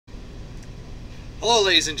Hello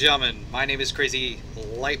ladies and gentlemen, my name is Crazy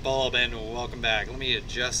Lightbulb and welcome back. Let me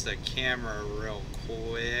adjust the camera real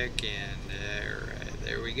quick and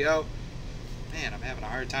there we go. Man, I'm having a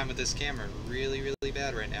hard time with this camera really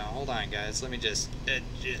bad right now. Hold on guys, let me just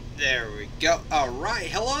adjust. There we go. Alright,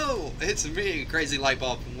 hello! It's me, Crazy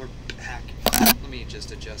Lightbulb, and we're back. Let me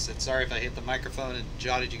just adjust it. Sorry if I hit the microphone and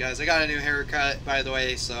jotted you guys. I got a new haircut, by the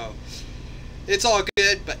way, so it's all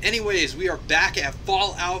good. But anyways, we are back at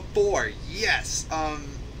Fallout 4. Yes.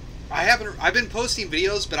 I've been posting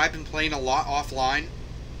videos, but I've been playing a lot offline.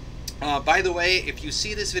 By the way, if you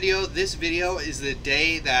see this video is the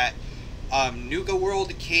day that Nuka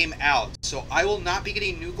World came out. So I will not be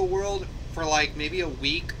getting Nuka World for like maybe a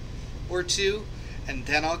week or two, and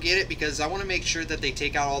then I'll get it because I want to make sure that they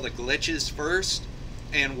take out all the glitches first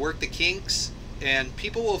and work the kinks. And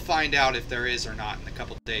people will find out if there is or not in a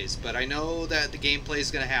couple days. But I know that the gameplay is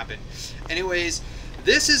going to happen. Anyways,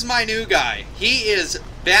 this is my new guy. He is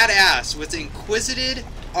badass with Inquisitor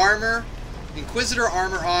armor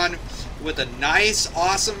on, with a nice,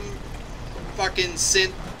 awesome fucking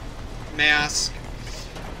synth mask.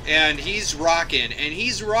 And he's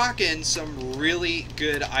rocking some really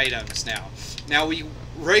good items now. Now we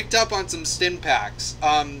raked up on some stim packs.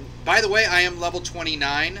 By the way, I am level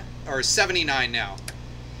 29. Or 79 now.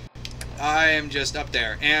 I am just up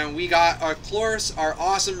there. And we got, of course, our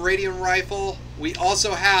awesome radium rifle. We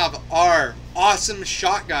also have our awesome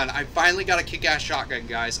shotgun. I finally got a kick-ass shotgun,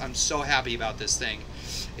 guys. I'm so happy about this thing.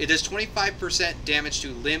 It does 25% damage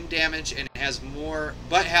to limb damage and has more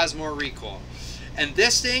recoil. And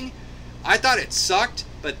this thing, I thought it sucked,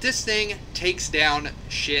 but this thing takes down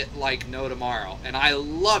shit like no tomorrow. And I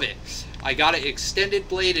love it. I got an extended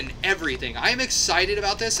blade and everything. I am excited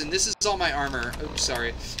about this, and this is all my armor. Oops,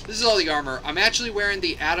 sorry. This is all the armor. I'm actually wearing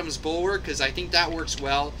the Adam's Bulwark because I think that works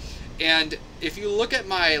well. And if you look at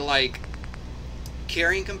my, like,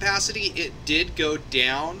 carrying capacity, it did go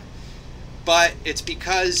down. But it's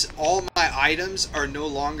because all my items are no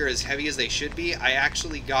longer as heavy as they should be. I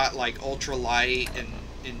actually got, like, ultra light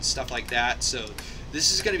and stuff like that. So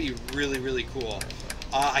this is going to be really cool.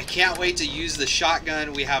 I can't wait to use the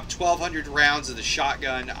shotgun. We have 1,200 rounds of the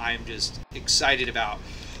shotgun. I'm just excited about.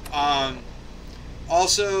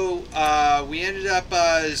 Also, I ended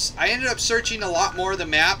up searching a lot more of the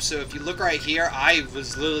map. So if you look right here, I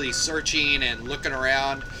was literally searching and looking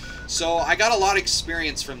around. So I got a lot of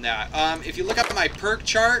experience from that. If you look up at my perk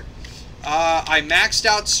chart, I maxed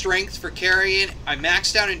out strength for carrying. I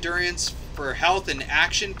maxed out endurance for health and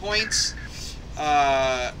action points.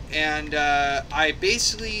 I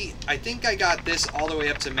think I got this all the way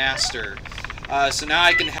up to master. So now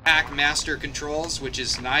I can hack master controls, which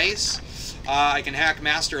is nice. I can hack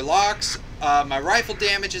master locks. My rifle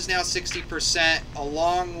damage is now 60%,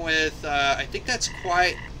 along with, I think that's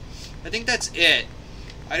it.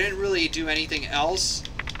 I didn't really do anything else.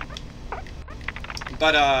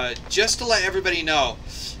 But, just to let everybody know,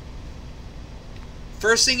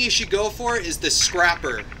 first thing you should go for is the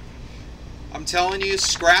Scrapper. I'm telling you,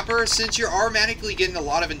 Scrapper, since you're automatically getting a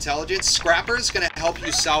lot of intelligence, Scrapper is going to help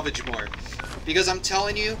you salvage more. Because I'm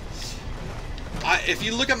telling you, if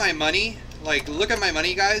you look at my money, like, look at my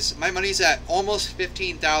money, guys. My money's at almost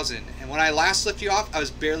 15,000. And when I last lifted you off, I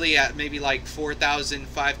was barely at maybe like 4,000,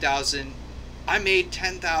 5,000. I made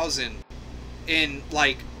 10,000 in,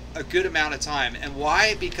 like, a good amount of time. And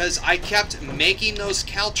why? Because I kept making those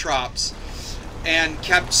caltrops and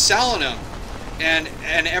kept selling them. And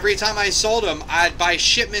every time I sold them, I'd buy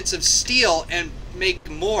shipments of steel and make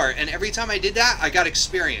more. And every time I did that, I got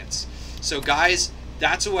experience. So guys,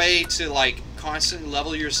 that's a way to, like, constantly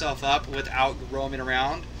level yourself up without roaming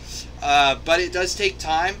around. But it does take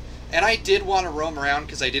time. And I did want to roam around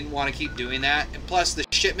because I didn't want to keep doing that. And plus, the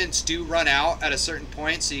shipments do run out at a certain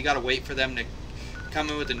point, so you got to wait for them to come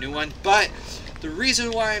in with a new one. But the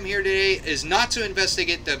reason why I'm here today is not to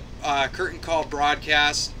investigate the curtain call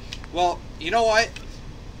broadcast. Well, you know what?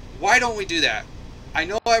 Why don't we do that? I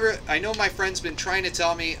know my friend's been trying to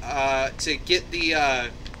tell me to get the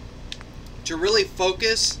to really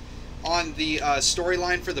focus on the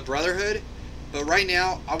storyline for the Brotherhood, but right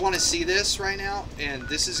now I want to see this right now, and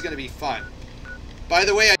this is going to be fun. By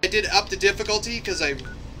the way, I did up the difficulty because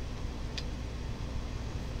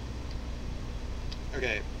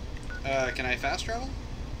okay. Can I fast travel?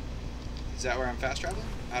 Is that where I'm fast traveling?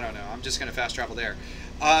 I don't know. I'm just going to fast travel there.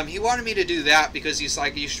 He wanted me to do that because he's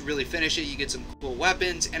like, you should really finish it. You get some cool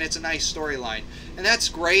weapons, and it's a nice storyline. And that's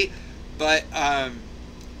great, but I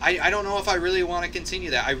don't know if I really want to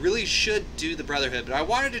continue that. I really should do the Brotherhood, but I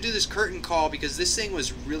wanted to do this curtain call because this thing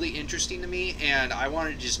was really interesting to me, and I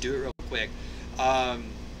wanted to just do it real quick.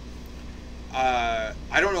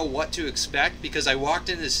 I don't know what to expect because I walked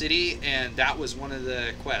into the city and that was one of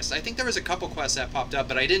the quests. I think there was a couple quests that popped up,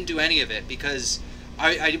 but I didn't do any of it because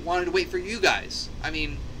I wanted to wait for you guys. I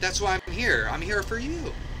mean, that's why I'm here. I'm here for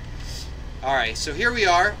you. Alright, so here we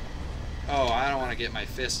are. Oh, I don't want to get my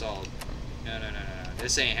fist all... No.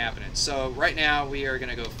 This ain't happening. So right now we are going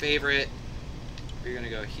to go favorite. We're going to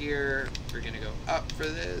go here. We're going to go up for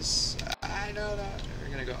this. I know that.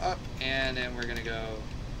 We're going to go up and then we're going to go...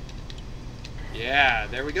 Yeah,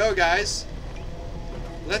 there we go, guys.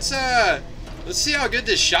 Let's see how good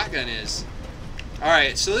this shotgun is.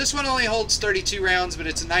 Alright, so this one only holds 32 rounds, but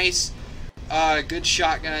it's a nice, good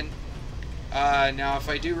shotgun. Now, if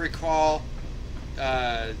I do recall,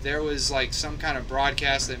 there was like some kind of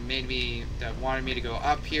broadcast that wanted me to go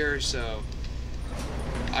up here, so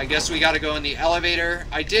I guess we gotta go in the elevator.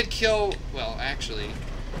 I did kill, well, actually,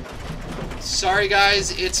 sorry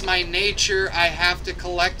guys, it's my nature. I have to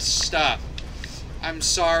collect stuff. I'm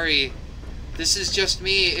sorry. This is just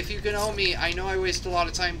me. If you can know me, I know I waste a lot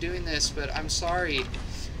of time doing this, but I'm sorry.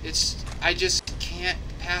 I just can't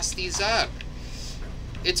pass these up.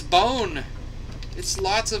 It's bone. It's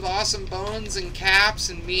lots of awesome bones and caps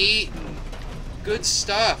and meat and good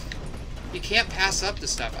stuff. You can't pass up the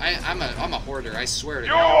stuff. I'm a hoarder, I swear to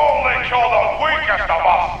God. You only kill the weakest of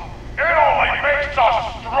us. It only makes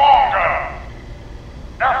us stronger.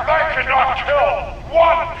 If they cannot kill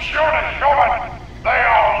one puny human, they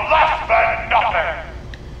are less than nothing!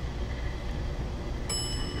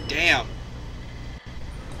 Damn.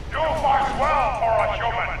 You fight well for a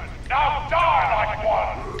human. Now die like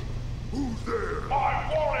one! Who's there? My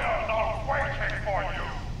warriors are waiting for you!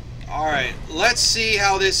 Alright, let's see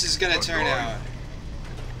how this is gonna turn out.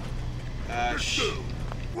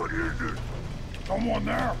 What is it? Someone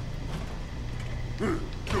there?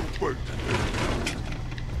 Don't fight.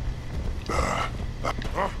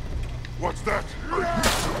 Huh? What's that?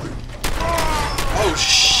 Oh,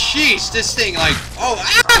 sheesh, this thing like, oh,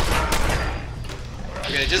 ah!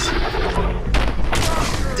 Okay, just,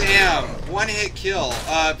 damn, one hit kill,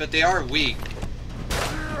 but they are weak.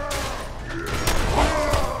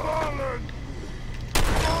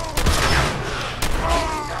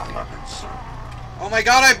 Oh my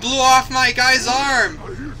god, I blew off my guy's arm!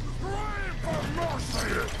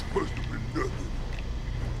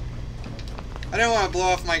 I didn't want to blow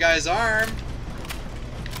off my guy's arm.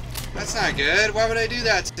 That's not good. Why would I do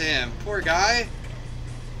that to him? Poor guy.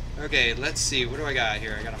 Okay, let's see. What do I got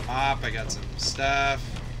here? I got a mop. I got some stuff.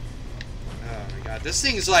 Oh my god. This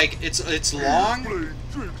thing's like, it's long.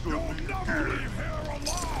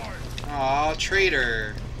 Aw,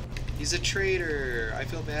 traitor. He's a traitor. I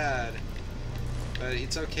feel bad. But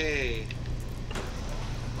it's okay.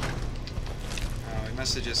 Oh, he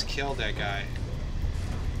must have just killed that guy.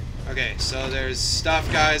 Okay, so there's stuff,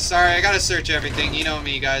 guys. Sorry, I gotta search everything. You know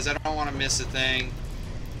me, guys. I don't want to miss a thing.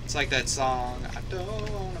 It's like that song. I don't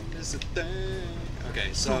want to miss a thing.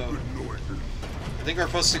 Okay, so I think we're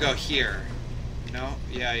supposed to go here. No?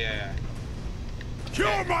 Yeah.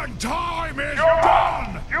 Human time is Human!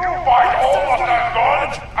 done! You fight almost as good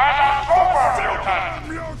as a super mutant!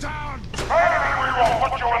 Mutant! Maybe we will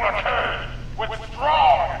put you in the cage with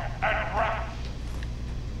Strong and Rex.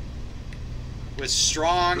 With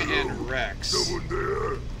Strong and Rex. Someone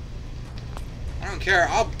there? I don't care.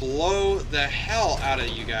 I'll blow the hell out of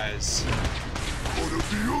you guys. Wanna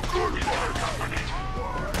be a good fighter?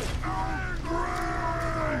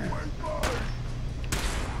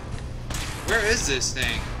 Where is this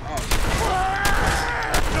thing? Oh.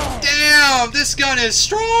 Damn! This gun is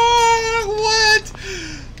strong! What?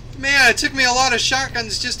 Man, it took me a lot of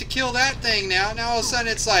shotguns just to kill that thing now. Now all of a sudden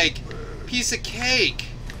it's like piece of cake.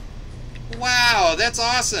 Wow, that's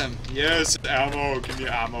awesome. Yes, ammo. Give me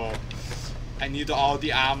ammo. I need all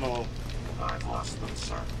the ammo. I've lost them,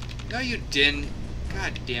 sir. No, you didn't.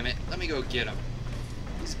 God damn it. Let me go get them.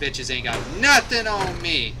 These bitches ain't got nothing on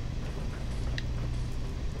me.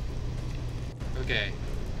 Okay.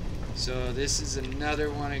 So this is another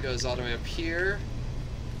one. It goes all the way up here.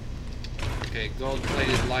 Okay,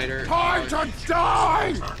 gold-plated lighter. Time to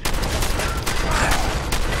die!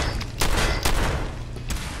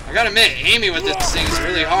 I gotta admit, aiming with this thing is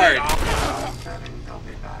really hard.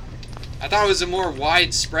 I thought it was a more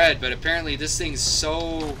widespread, but apparently this thing's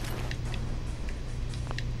so...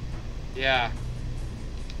 Yeah.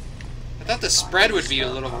 I thought the spread would be a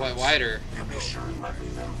little wider.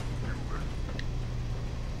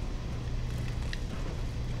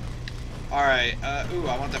 Alright, ooh,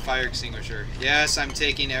 I want the fire extinguisher. Yes, I'm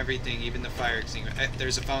taking everything, even the fire extinguisher.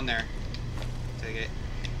 There's a phone there. Take it.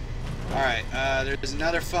 Alright, there's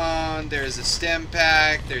another phone, there's a stem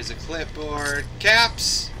pack, there's a clipboard.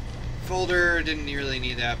 Caps! folder. Didn't really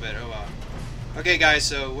need that, but oh well. Okay, guys,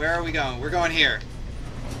 so where are we going? We're going here.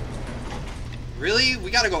 Really?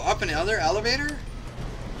 We gotta go up another elevator?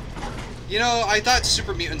 You know, I thought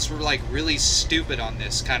super mutants were, like, really stupid on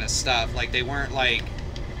this kind of stuff. Like, they weren't, like,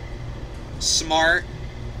 smart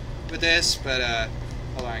with this, but,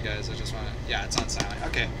 hold on, guys, I just want to... Yeah, it's on silent.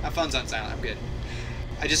 Okay, my phone's on silent. I'm good.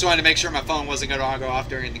 I just wanted to make sure my phone wasn't going to go off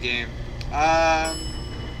during the game.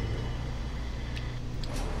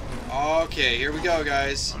 Okay, here we go,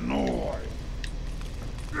 guys. Annoy.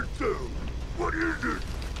 What is it?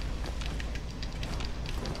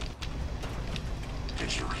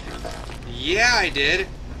 Did you hear that? Yeah, I did.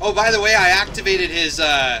 Oh, by the way, I activated his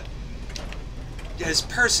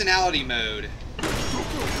personality mode.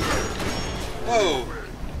 Whoa.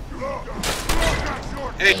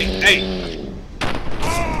 Hey, hey.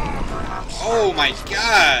 Oh my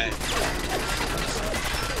god.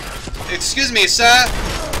 Excuse me, sir.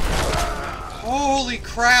 Holy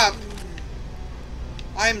crap.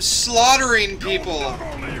 I'm slaughtering people.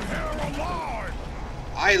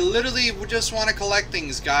 I literally just want to collect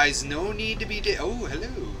things, guys. No need to be... Oh,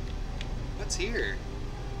 hello. What's here?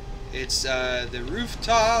 It's the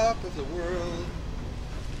rooftop of the world.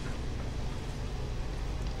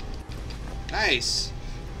 Nice.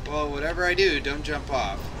 Well, whatever I do, don't jump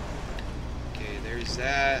off. Okay, there's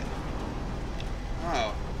that.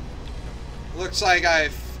 Oh. Looks like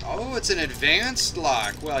I've... Oh, it's an advanced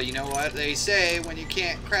lock. Well, you know what they say, when you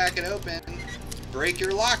can't crack it open, break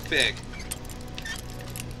your lockpick.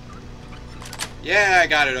 Yeah, I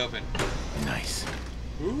got it open. Nice.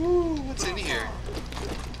 Ooh, what's in here?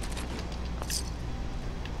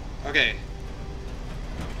 Okay.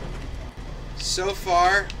 So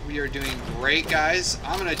far, we are doing great, guys.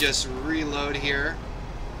 I'm gonna just reload here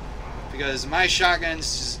because my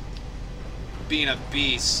shotgun's just being a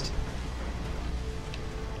beast.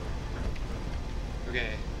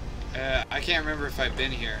 Okay. I can't remember if I've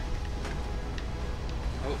been here.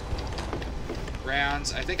 Oh.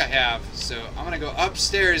 Rounds. I think I have. So I'm gonna go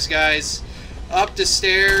upstairs, guys. Up the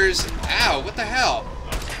stairs. Ow, what the hell?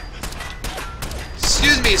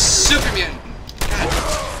 Excuse me, super mutant.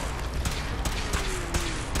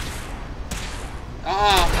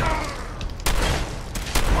 God.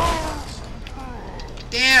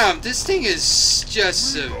 Damn, this thing is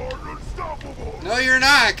just No, you're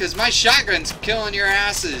not, because my shotgun's killing your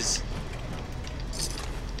asses.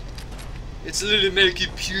 It's literally making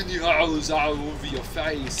puny holes all over your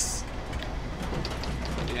face.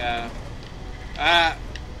 Yeah.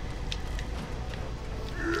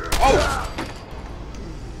 Oh!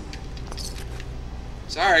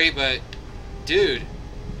 Sorry, but... Dude.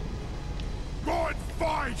 Good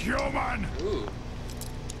fight, human! Ooh.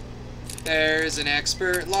 There's an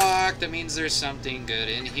expert lock. That means there's something good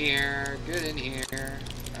in here. Good in here.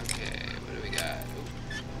 Okay, what do we got? Ooh,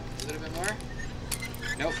 a little bit more?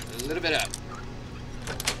 Nope, a little bit up.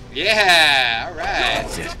 Yeah,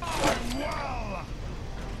 alright.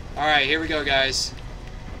 Alright, here we go, guys.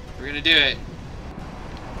 We're gonna do it.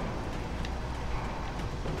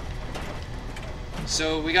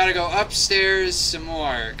 So we gotta go upstairs some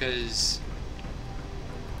more, because...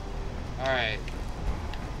 Alright.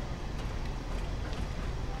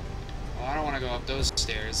 Well, I don't want to go up those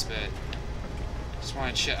stairs, but... Just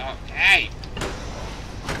want to check... Oh, hey!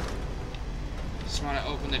 Just want to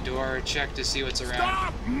open the door, check to see what's around.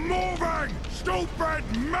 Stop moving, stupid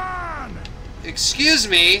man! Excuse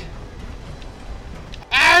me?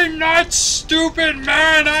 I'm not stupid,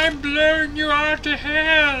 man! I'm blowing you out to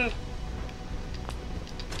hell!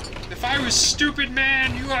 If I was stupid,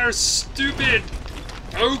 man, you are stupid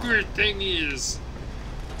ogre thingies.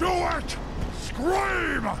 Do it!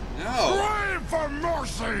 Scream! No. Scream for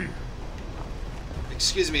mercy!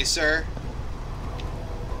 Excuse me, sir.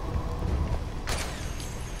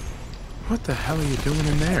 What the hell are you doing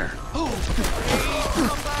in there?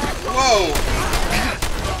 Whoa!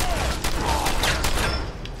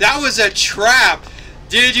 That was a trap!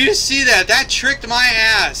 Did you see that? That tricked my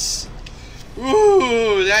ass!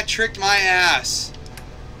 Ooh, that tricked my ass.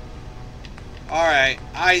 Alright,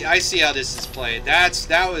 I see how this is played. That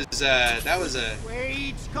was a...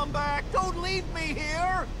 Wait, come back! Don't leave me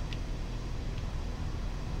here!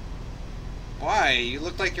 Why? You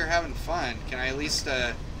look like you're having fun. Can I at least,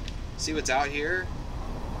 see what's out here?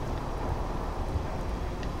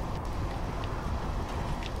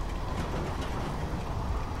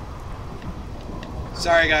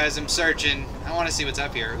 Sorry guys, I'm searching. I want to see what's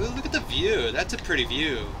up here. Ooh, look at the view. That's a pretty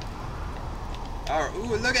view. Oh,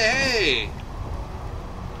 ooh, look at, hey!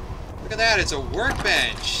 Look at that, it's a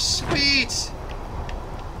workbench. Sweet!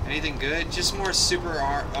 Anything good? Just more super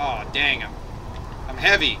art. Oh, dang, I'm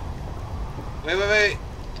heavy. Wait, wait, wait.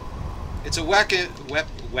 It's a weapons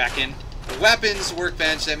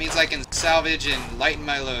workbench. That means I can salvage and lighten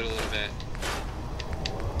my load a little bit.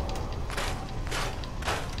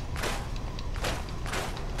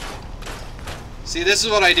 See, this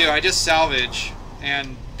is what I do. I just salvage,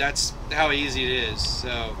 and that's how easy it is.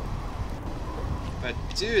 So, but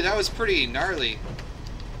dude, that was pretty gnarly.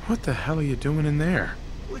 What the hell are you doing in there?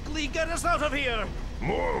 Quickly get us out of here!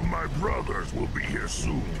 More of my brothers will be here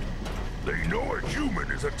soon. They know a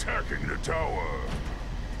human is attacking the tower.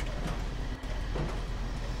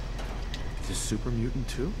 Is Super Mutant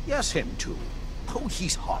too? Yes, him too. Oh,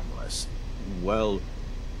 he's harmless. Well,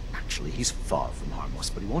 actually, he's far from harmless,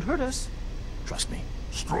 but he won't hurt us. Trust me.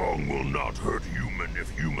 Strong will not hurt human if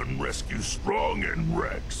human rescues Strong and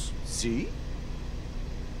Rex. See?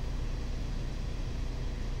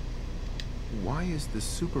 Why is the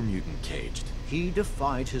Super Mutant caged? He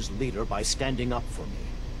defied his leader by standing up for me.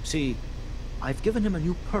 See, I've given him a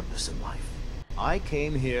new purpose in life. I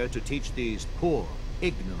came here to teach these poor,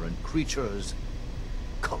 ignorant creatures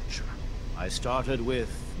culture. I started with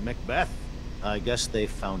Macbeth. I guess they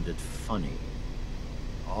found it funny.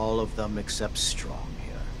 All of them except Strong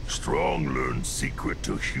here. Strong learned secret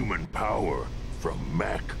to human power from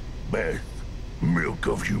Macbeth. Milk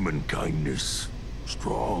of human kindness.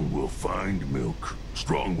 Strong will find milk.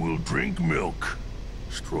 Strong will drink milk.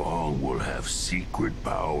 Strong will have secret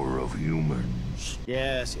power of humans.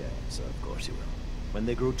 Yes, of course he will. When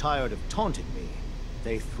they grew tired of taunting me,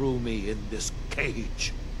 they threw me in this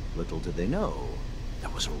cage. Little did they know, there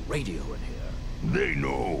was a radio in here. They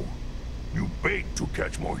know. You begged to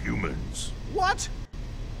catch more humans. What?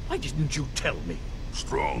 Why didn't you tell me?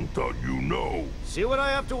 Strong thought you know. See what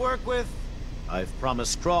I have to work with? I've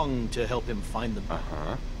promised Strong to help him find them.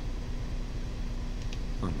 Uh-huh.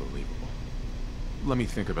 Unbelievable. Let me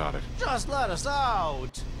think about it. Just let us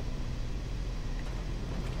out!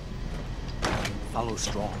 Follow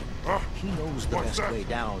Strong. He knows the What's best that? way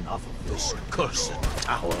down off of this cursed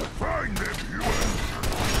tower. Find them, humans.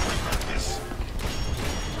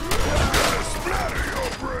 Gotta splatter your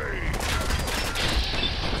brain.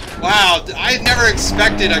 Wow, I never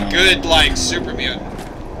expected a good, like, Super Mutant.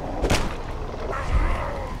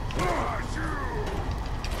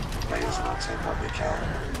 Players will take what they can.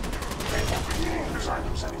 They won't be needing these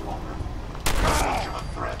items any longer. It's a human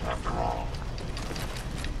threat, after all.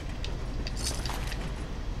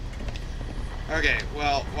 Okay,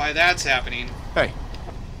 well, while that's happening, Hey,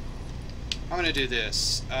 I'm gonna do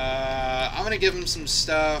this. I'm gonna give him some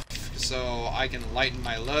stuff so I can lighten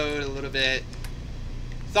my load a little bit.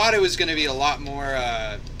 Thought it was gonna be a lot more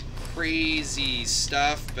crazy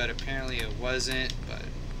stuff, but apparently it wasn't. But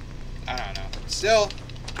I don't know. Still,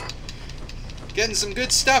 getting some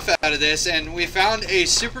good stuff out of this, and we found a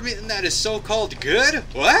Super Mutant that is so-called good?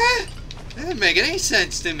 What? That doesn't make any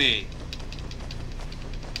sense to me.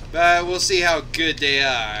 But we'll see how good they are.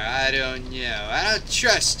 I don't know. I don't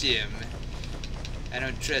trust him. I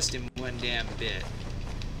don't trust him one damn bit.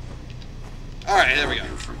 Alright, there we go.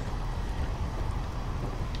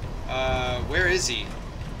 Where is he?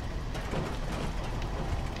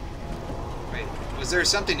 Wait, was there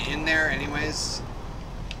something in there anyways?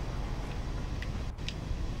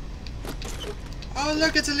 Oh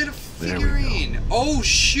look, it's a little figurine. Oh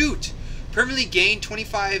shoot! Permanently gain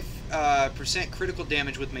 25% critical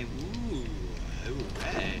damage with my... Ooh,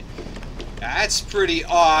 alright. That's pretty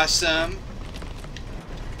awesome.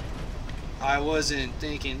 I wasn't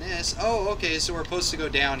thinking this. Oh, okay, so we're supposed to go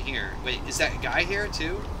down here. Wait, is that guy here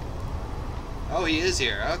too? Oh, he is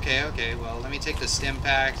here. Okay, okay. Well, let me take the stim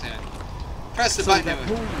pack and press the button. That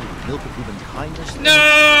whole milk of human kindness thing,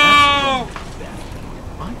 No! that's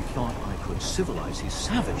Macbeth. I thought I could civilize these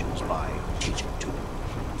savages by teaching it to them.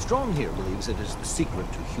 Strong here believes it is the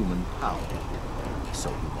secret to human power. So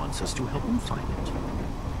he wants us to help him find it.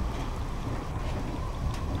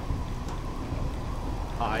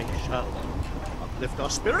 I shall uplift our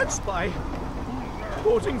spirits by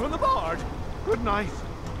quoting from the bard. Good night.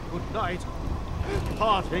 Good night.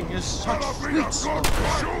 Parting is such sweet sorrow.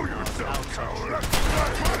 Show yourself, coward.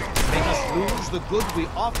 Make us lose the good we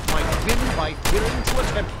oft might win by fearing to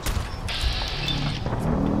attempt it.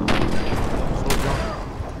 So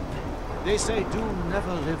young. They say do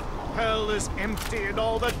never live. Hell is empty and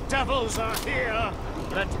all the devils are here.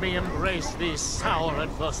 Let me embrace the sour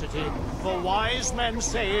adversity, for wise men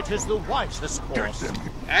say it is the wisest course.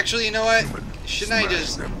 Actually, you know what? Shouldn't I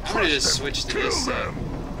just... I'm gonna just switch to this thing.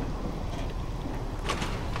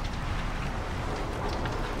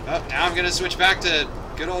 Oh, now I'm gonna switch back to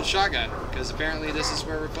good old shotgun, because apparently this is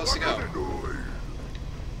where we're supposed to go.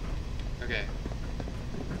 Okay.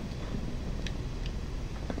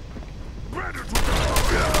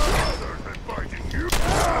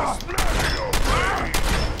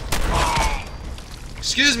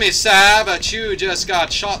 Excuse me, sir, but you just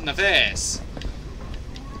got shot in the face.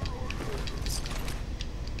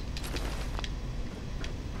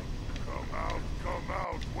 Come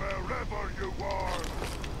out, wherever you are.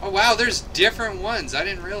 Oh wow, there's different ones. I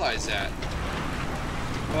didn't realize that.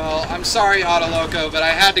 Well, I'm sorry, Autoloco, but I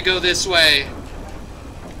had to go this way.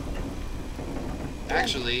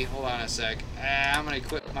 Actually, hold on a sec. I'm gonna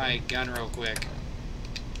equip my gun real quick.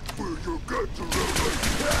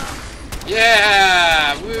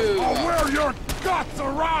 Yeah! Woo! I'll wear your guts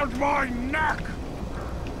around my neck!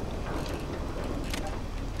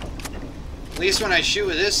 At least when I shoot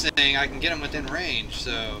with this thing, I can get them within range,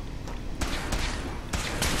 so...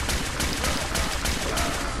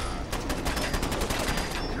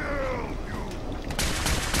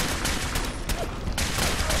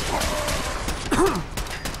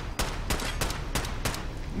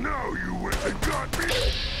 Now you went and got me!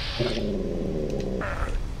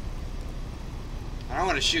 I don't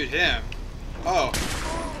want to shoot him. Oh.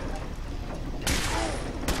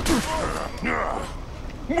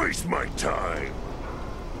 Waste my time!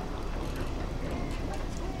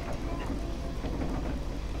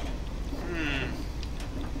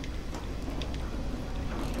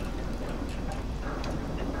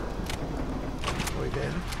 Are we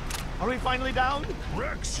dead? Are we finally down?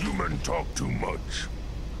 Rex, human talk too much.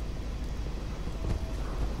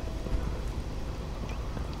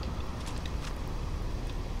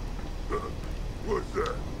 What's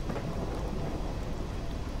that?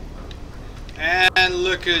 And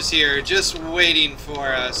look who's here, just waiting for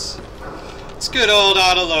us. It's good old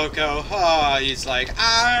Autoloco. Oh, he's like,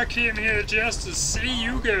 I came here just to see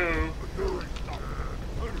you go.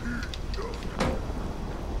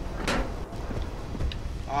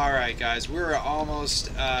 Alright guys, we're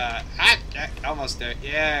almost, almost there.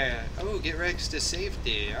 Yeah. Oh, get Rex to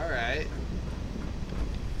safety. Alright.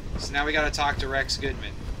 So now we gotta talk to Rex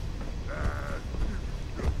Goodman.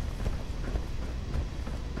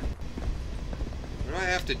 What do I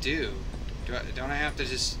have to do? Don't I have to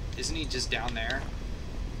just... Isn't he just down there?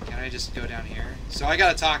 Can't I just go down here? So I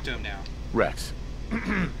gotta talk to him now. Rex,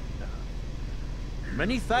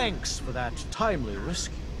 Many thanks for that timely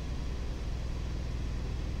rescue.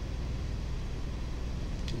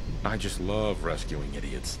 I just love rescuing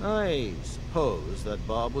idiots. I suppose that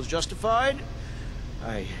Bob was justified.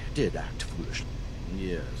 I did act foolishly.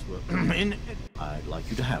 Yes, well, I'd like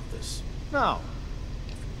you to have this. Now,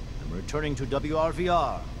 I'm returning to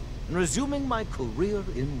WRVR and resuming my career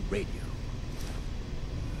in radio.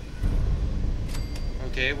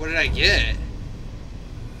 Okay, what did I get?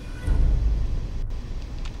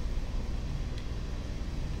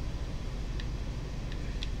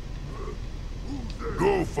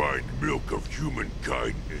 Go find milk of human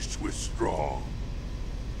kindness with Strong.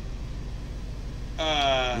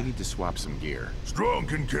 We need to swap some gear. Strong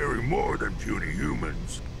can carry more than puny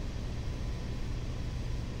humans.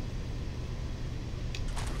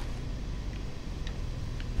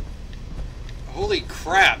 Holy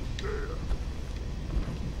crap.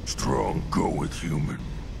 Strong, go with human.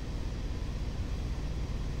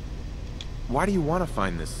 Why do you want to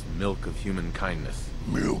find this milk of human kindness?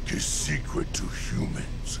 Milk is secret to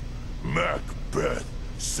humans. Macbeth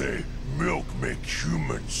say milk make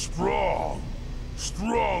humans strong.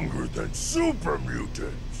 Stronger than super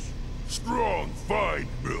mutants. Strong find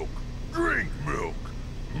milk, drink milk.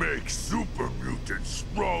 Make super mutants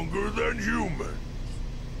stronger than humans.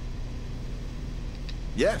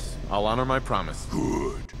 Yes, I'll honor my promise.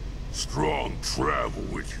 Good. Strong travel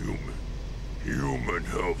with human. Human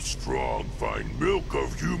helps Strong find milk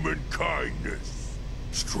of human kindness.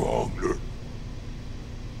 Stronger.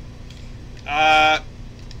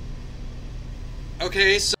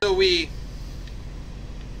 Okay, so we...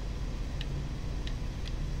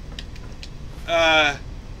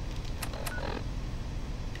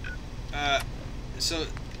 So...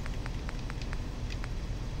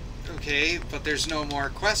 Okay, but there's no more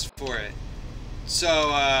quest for it.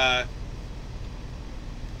 So,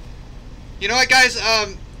 you know what, guys?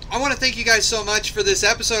 I want to thank you guys so much for this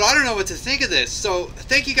episode. I don't know what to think of this. So,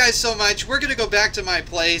 thank you guys so much. We're going to go back to my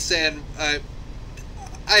place and, I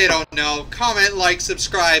don't know. Comment, like,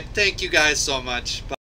 subscribe. Thank you guys so much. Bye.